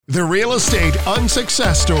The Real Estate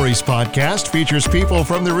Unsuccess Stories podcast features people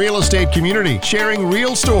from the real estate community sharing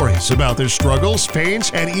real stories about their struggles,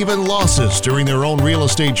 pains, and even losses during their own real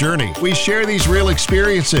estate journey. We share these real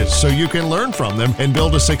experiences so you can learn from them and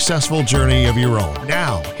build a successful journey of your own.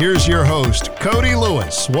 Now, here's your host, Cody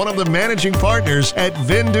Lewis, one of the managing partners at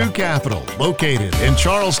Vindu Capital, located in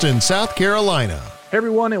Charleston, South Carolina. Hey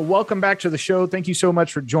everyone, and welcome back to the show. Thank you so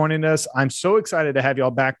much for joining us. I'm so excited to have y'all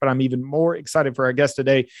back, but I'm even more excited for our guest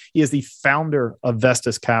today. He is the founder of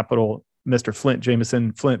Vestas Capital, Mr. Flint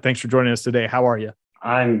Jameson. Flint, thanks for joining us today. How are you?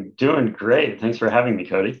 I'm doing great. Thanks for having me,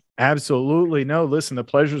 Cody. Absolutely. No, listen, the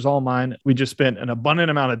pleasure's all mine. We just spent an abundant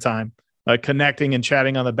amount of time connecting and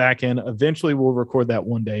chatting on the back end. Eventually, we'll record that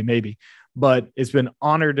one day, maybe. But it's been an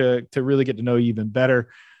honor to really get to know you even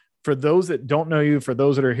better. For those that don't know you, for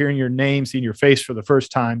those that are hearing your name, seeing your face for the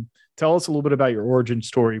first time, tell us a little bit about your origin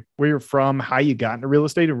story, where you're from, how you got into real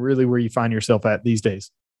estate, and really where you find yourself at these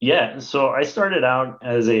days. Yeah, so I started out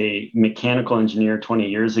as a mechanical engineer 20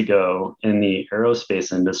 years ago in the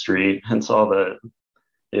aerospace industry, hence all the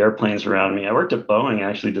airplanes around me. I worked at Boeing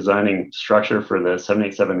actually designing structure for the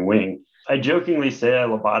 787 wing. I jokingly say I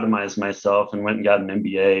lobotomized myself and went and got an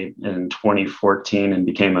MBA in 2014 and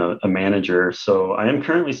became a manager. So I am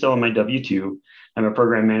currently still on my W-2. I'm a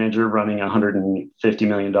program manager running a $150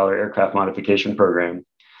 million aircraft modification program.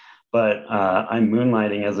 But I'm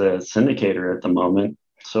moonlighting as a syndicator at the moment.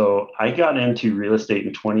 So I got into real estate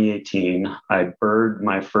in 2018. I bird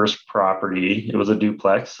my first property. It was a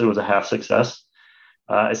duplex. It was a half success.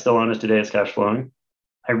 I still own it today. It's cash flowing.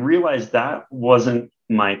 I realized that wasn't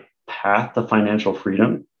my path to financial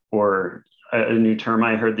freedom, or a new term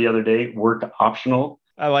I heard the other day, work optional.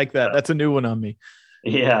 I like that. That's a new one on me.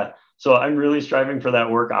 Yeah. So I'm really striving for that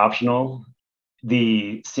work optional.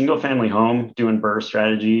 The single family home doing BRRRR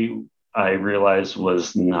strategy, I realized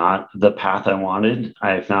was not the path I wanted.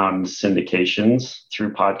 I found syndications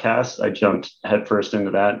through podcasts. I jumped headfirst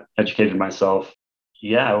into that, educated myself.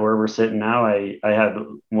 Yeah, where we're sitting now, I had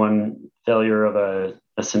one failure of a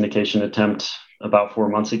syndication attempt about 4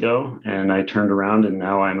 months ago, and I turned around and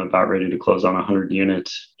now I'm about ready to close on 100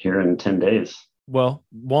 units here in 10 days. Well,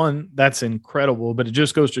 one, that's incredible, but it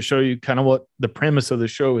just goes to show you kind of what the premise of the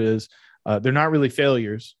show is. They're not really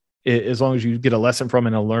failures as long as you get a lesson from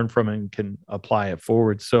it and learn from it and can apply it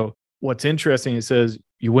forward. So what's interesting, it says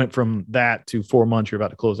you went from that to 4 months, you're about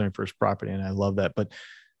to close on your first property. And I love that. But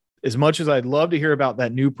as much as I'd love to hear about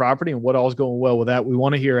that new property and what all's going well with that, we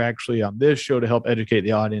want to hear actually on this show to help educate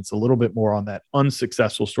the audience a little bit more on that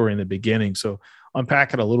unsuccessful story in the beginning. So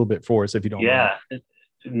unpack it a little bit for us if you don't mind. Yeah.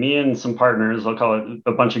 Me and some partners, I'll call it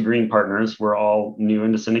a bunch of green partners, we're all new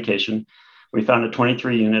into syndication. We found a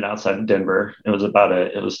 23 unit outside of Denver. It was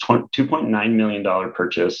 $2.9 million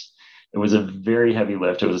purchase. It was a very heavy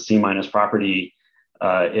lift. It was a C- property.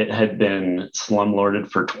 It had been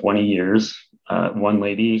slumlorded for 20 years. One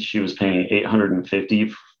lady, she was paying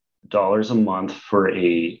 $850 a month for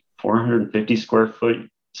a 450 square foot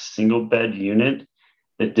single bed unit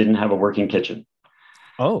that didn't have a working kitchen.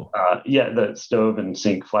 Oh, yeah, the stove and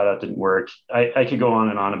sink flat out didn't work. I could go on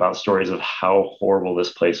and on about stories of how horrible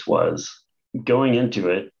this place was. Going into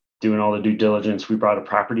it, doing all the due diligence, we brought a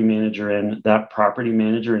property manager in. That property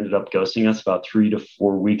manager ended up ghosting us about 3 to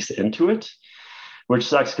 4 weeks into it, which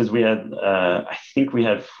sucks because we had, I think we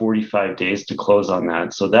had 45 days to close on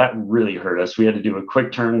that. So that really hurt us. We had to do a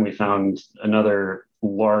quick turn. We found another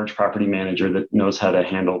large property manager that knows how to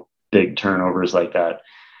handle big turnovers like that.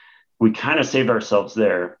 We kind of saved ourselves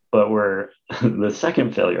there, but where the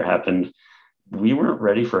second failure happened, we weren't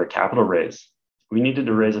ready for a capital raise. We needed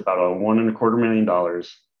to raise about $1.25 million.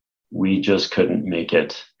 We just couldn't make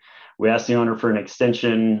it. We asked the owner for an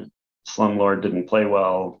extension. Slumlord didn't play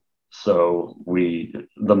well. So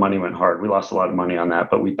the money went hard. We lost a lot of money on that,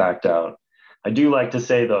 but we backed out. I do like to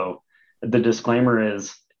say, though, the disclaimer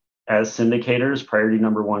is, as syndicators, priority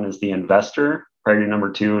number one is the investor. Priority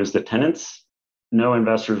number two is the tenants. No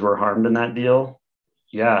investors were harmed in that deal.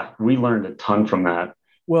 Yeah, we learned a ton from that.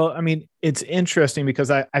 well, I mean, it's interesting because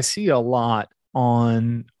I see a lot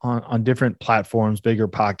on different platforms, Bigger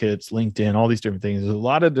Pockets, LinkedIn, all these different things. There's a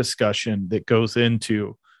lot of discussion that goes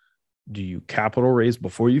into, do you capital raise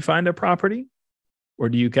before you find a property, or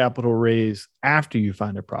do you capital raise after you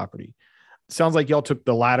find a property? It sounds like y'all took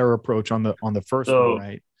the latter approach on the first one,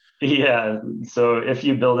 right? Yeah. So if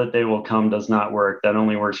you build it, they will come does not work. That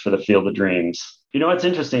only works for the field of dreams. You know, what's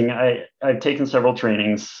interesting, I've taken several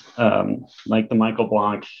trainings, like the Michael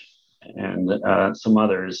Blanc and some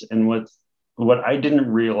others. And what I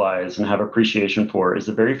didn't realize and have appreciation for is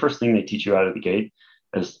the very first thing they teach you out of the gate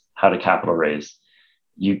is how to capital raise.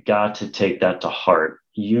 You got to take that to heart.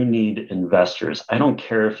 you need investors. I don't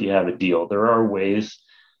care if you have a deal. There are ways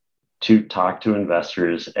to talk to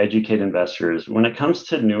investors, educate investors. When it comes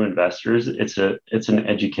to new investors, it's an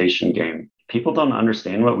education game. People don't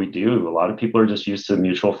understand what we do. A lot of people are just used to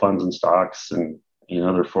mutual funds and stocks and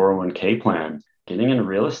their 401k plan. Getting into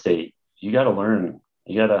real estate, you got to learn.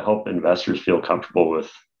 You got to help investors feel comfortable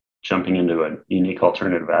with jumping into a unique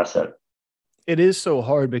alternative asset. It is so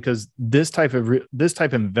hard because this type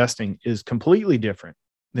of investing is completely different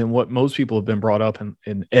than what most people have been brought up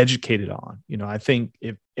and educated on. I think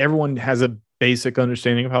if everyone has a basic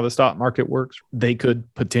understanding of how the stock market works, they could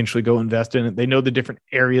potentially go invest in it. They know the different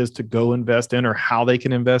areas to go invest in or how they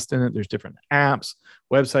can invest in it. There's different apps,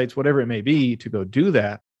 websites, whatever it may be to go do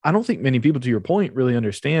that. I don't think many people, to your point, really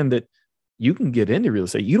understand that you can get into real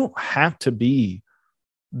estate. You don't have to be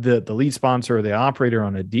the lead sponsor or the operator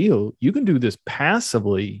on a deal. You can do this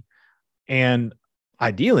passively, and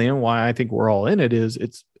ideally, and why I think we're all in it, is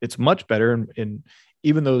it's much better. And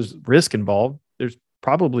even though there's risk involved, there's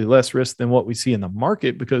probably less risk than what we see in the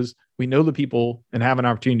market because we know the people and have an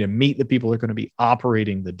opportunity to meet the people that are going to be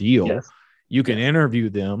operating the deal. Yes. You can interview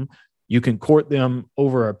them. You can court them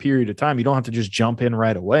over a period of time. You don't have to just jump in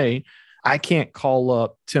right away. I can't call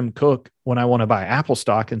up Tim Cook when I want to buy Apple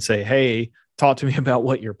stock and say, hey, talk to me about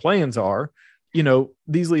what your plans are.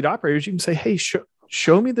 These lead operators, you can say, hey,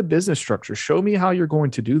 show me the business structure. Show me how you're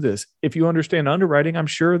going to do this. If you understand underwriting, I'm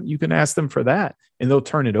sure you can ask them for that and they'll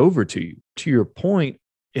turn it over to you. To your point,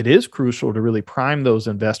 it is crucial to really prime those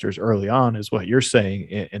investors early on, is what you're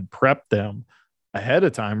saying, and prep them ahead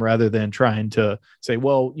of time rather than trying to say,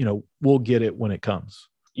 well, we'll get it when it comes.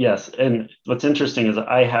 Yes. And what's interesting is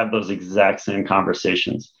I have those exact same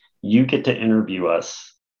conversations. You get to interview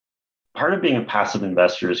us. Part of being a passive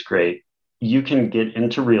investor is great. You can get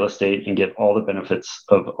into real estate and get all the benefits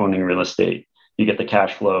of owning real estate. You get the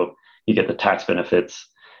cash flow, you get the tax benefits.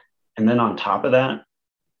 And then on top of that,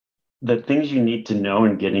 the things you need to know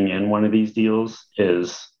in getting in one of these deals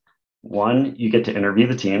is, one, you get to interview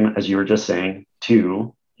the team, as you were just saying.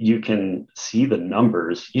 Two, you can see the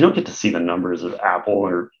numbers. You don't get to see the numbers of Apple,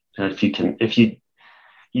 or if you can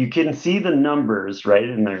see the numbers, right,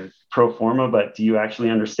 in their pro forma, but do you actually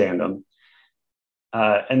understand them?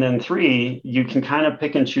 And then three, you can kind of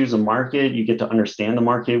pick and choose a market. You get to understand the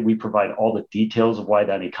market. We provide all the details of why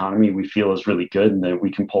that economy we feel is really good and that we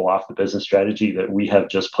can pull off the business strategy that we have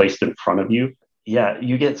just placed in front of you. Yeah,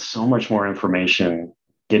 you get so much more information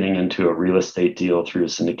getting into a real estate deal through a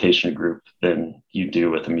syndication group than you do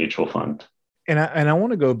with a mutual fund. And I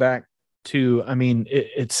want to go back to,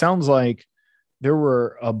 it sounds like there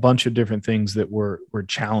were a bunch of different things that were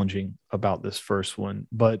challenging about this first one,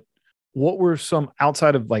 but what were some,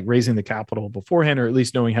 outside of like raising the capital beforehand, or at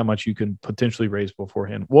least knowing how much you can potentially raise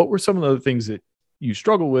beforehand, what were some of the things that you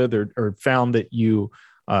struggled with or found that y'all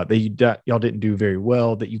didn't do very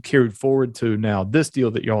well, that you carried forward to now this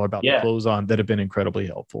deal that y'all are about to close on, that have been incredibly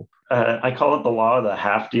helpful? I call it the law of the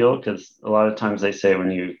half deal, because a lot of times they say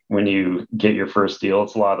when you get your first deal,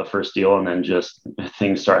 it's a law of the first deal, and then just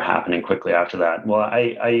things start happening quickly after that. Well,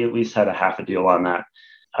 I at least had a half a deal on that.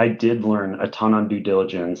 I did learn a ton on due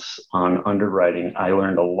diligence, on underwriting. I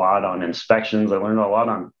learned a lot on inspections. I learned a lot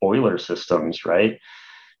on boiler systems, right?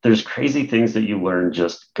 There's crazy things that you learn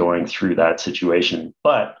just going through that situation.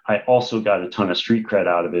 But I also got a ton of street cred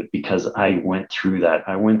out of it because I went through that.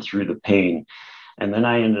 I went through the pain. And then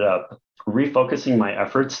I ended up refocusing my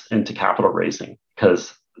efforts into capital raising,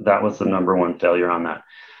 because that was the number one failure on that.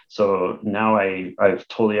 So now I've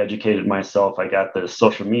totally educated myself. I got the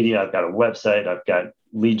social media, I've got a website, I've got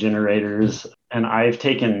lead generators, and I've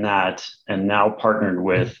taken that and now partnered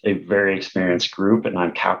with a very experienced group, and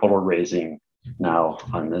I'm capital raising now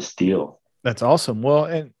on this deal. That's awesome. Well,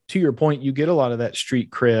 and to your point, you get a lot of that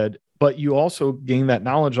street cred, but you also gain that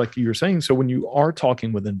knowledge, like you were saying. So when you are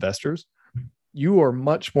talking with investors, you are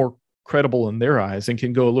much more credible in their eyes and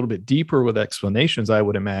can go a little bit deeper with explanations, I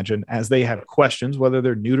would imagine, as they have questions, whether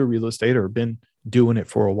they're new to real estate or been doing it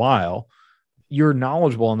for a while. You're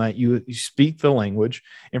knowledgeable in that you speak the language.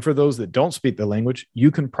 And for those that don't speak the language, you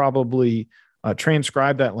can probably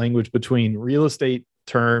transcribe that language between real estate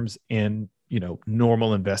terms and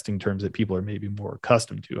normal investing terms that people are maybe more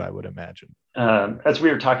accustomed to, I would imagine. As we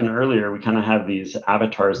were talking earlier, we kind of have these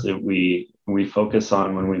avatars that we focus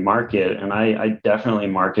on when we market. And I definitely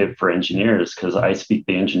market for engineers because I speak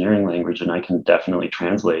the engineering language and I can definitely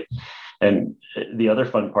translate. And the other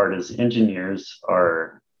fun part is engineers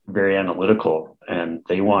are very analytical and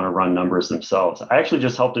they want to run numbers themselves. I actually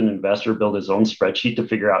just helped an investor build his own spreadsheet to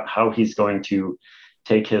figure out how he's going to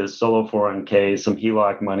take his solo 401k, some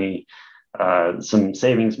HELOC money, some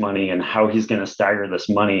savings money and how he's going to stagger this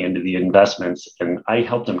money into the investments. And I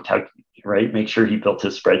helped him make sure he built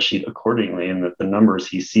his spreadsheet accordingly and that the numbers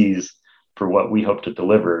he sees for what we hope to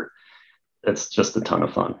deliver, it's just a ton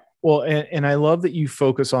of fun. Well, and I love that you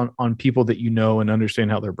focus on people that you know and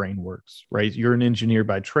understand how their brain works, right? You're an engineer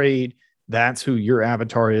by trade. That's who your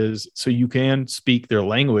avatar is. So you can speak their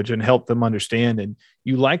language and help them understand. And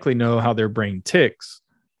you likely know how their brain ticks.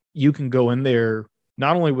 You can go in there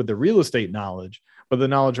not only with the real estate knowledge, but the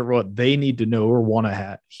knowledge of what they need to know or want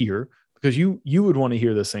to hear, because you would want to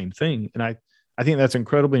hear the same thing. And I think that's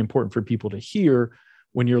incredibly important for people to hear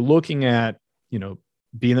when you're looking at,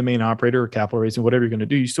 being the main operator or capital raising, whatever you're going to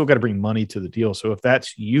do, you still got to bring money to the deal. So if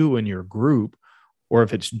that's you and your group, or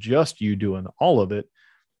if it's just you doing all of it,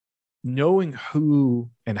 knowing who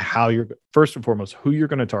and how first and foremost, who you're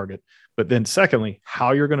going to target, but then secondly,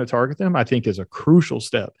 how you're going to target them, I think is a crucial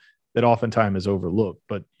step that oftentimes is overlooked.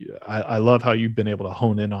 But I love how you've been able to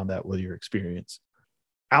hone in on that with your experience.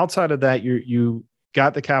 Outside of that, you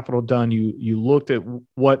got the capital done. You looked at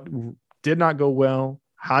what did not go well,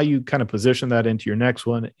 how you kind of position that into your next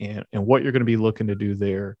one, and what you're going to be looking to do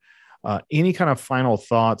there. Any kind of final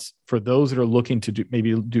thoughts for those that are looking to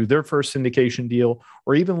do their first syndication deal,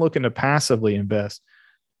 or even looking to passively invest?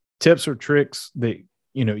 Tips or tricks that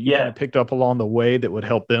you kind of picked up along the way that would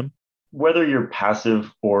help them? Whether you're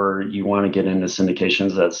passive or you want to get into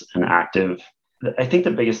syndications as an active, I think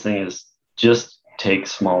the biggest thing is just take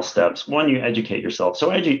small steps. One, you educate yourself.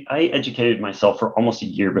 So I educated myself for almost a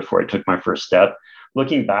year before I took my first step.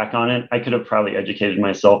 Looking back on it, I could have probably educated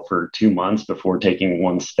myself for 2 months before taking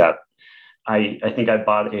one step. I think I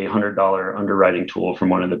bought a $100 underwriting tool from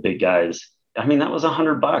one of the big guys. I mean, that was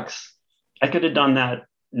 $100. I could have done that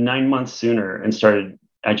 9 months sooner and started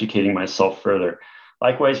educating myself further.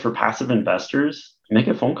 Likewise, for passive investors, make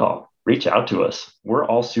a phone call, reach out to us. We're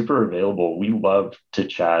all super available. We love to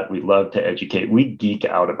chat. We love to educate. We geek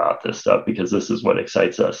out about this stuff because this is what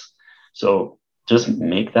excites us. So just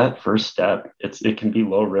make that first step. It can be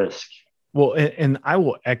low risk. Well, and I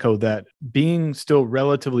will echo that. Being still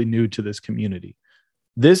relatively new to this community,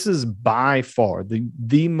 this is by far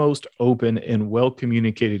the most open and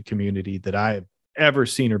well-communicated community that I have ever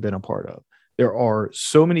seen or been a part of. There are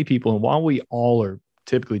so many people, and while we all are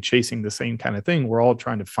typically chasing the same kind of thing, we're all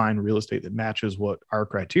trying to find real estate that matches what our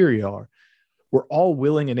criteria are. We're all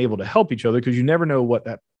willing and able to help each other because you never know what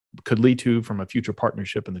that could lead to from a future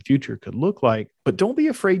partnership in the future could look like. But don't be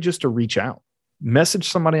afraid just to reach out. Message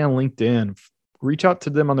somebody on LinkedIn, reach out to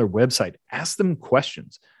them on their website, ask them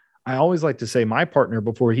questions. I always like to say my partner,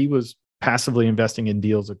 before he was passively investing in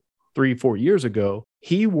deals 3-4 years ago,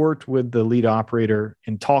 he worked with the lead operator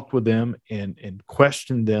and talked with them and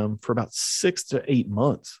questioned them for about 6 to 8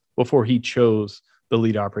 months before he chose the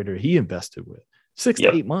lead operator he invested with. 6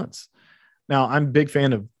 to 8 months. Now, I'm a big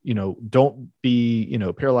fan of, don't be,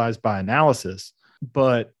 paralyzed by analysis,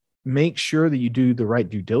 but make sure that you do the right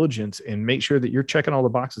due diligence and make sure that you're checking all the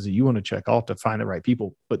boxes that you want to check off to find the right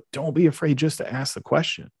people. But don't be afraid just to ask the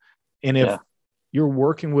question. And if you're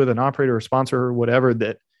working with an operator or sponsor or whatever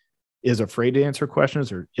that is afraid to answer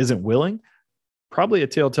questions or isn't willing, probably a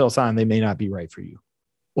telltale sign they may not be right for you.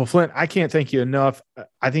 Well, Flint, I can't thank you enough.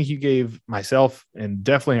 I think you gave myself and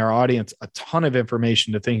definitely our audience a ton of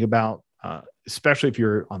information to think about, especially if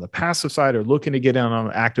you're on the passive side or looking to get in on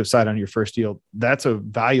the active side on your first deal. That's a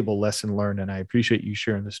valuable lesson learned, and I appreciate you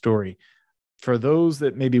sharing the story. For those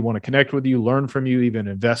that maybe want to connect with you, learn from you, even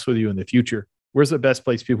invest with you in the future, where's the best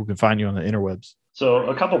place people can find you on the interwebs? So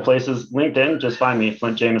a couple places. LinkedIn, just find me,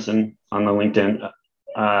 Flint Jameson, on the LinkedIn.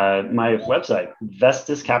 My website,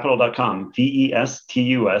 vestuscapital.com,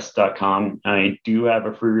 vestus.com. I do have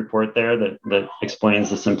a free report there that explains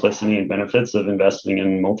the simplicity and benefits of investing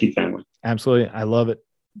in multifamily. Absolutely. I love it.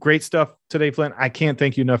 Great stuff today, Flint. I can't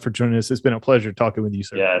thank you enough for joining us. It's been a pleasure talking with you,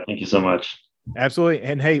 sir. Yeah, thank you so much. Absolutely.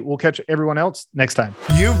 And hey, we'll catch everyone else next time.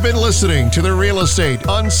 You've been listening to the Real Estate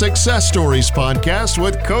Unsuccess Stories podcast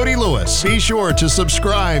with Cody Lewis. Be sure to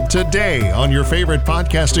subscribe today on your favorite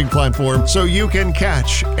podcasting platform so you can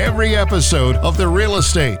catch every episode of the Real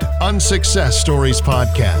Estate Unsuccess Stories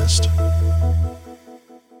podcast.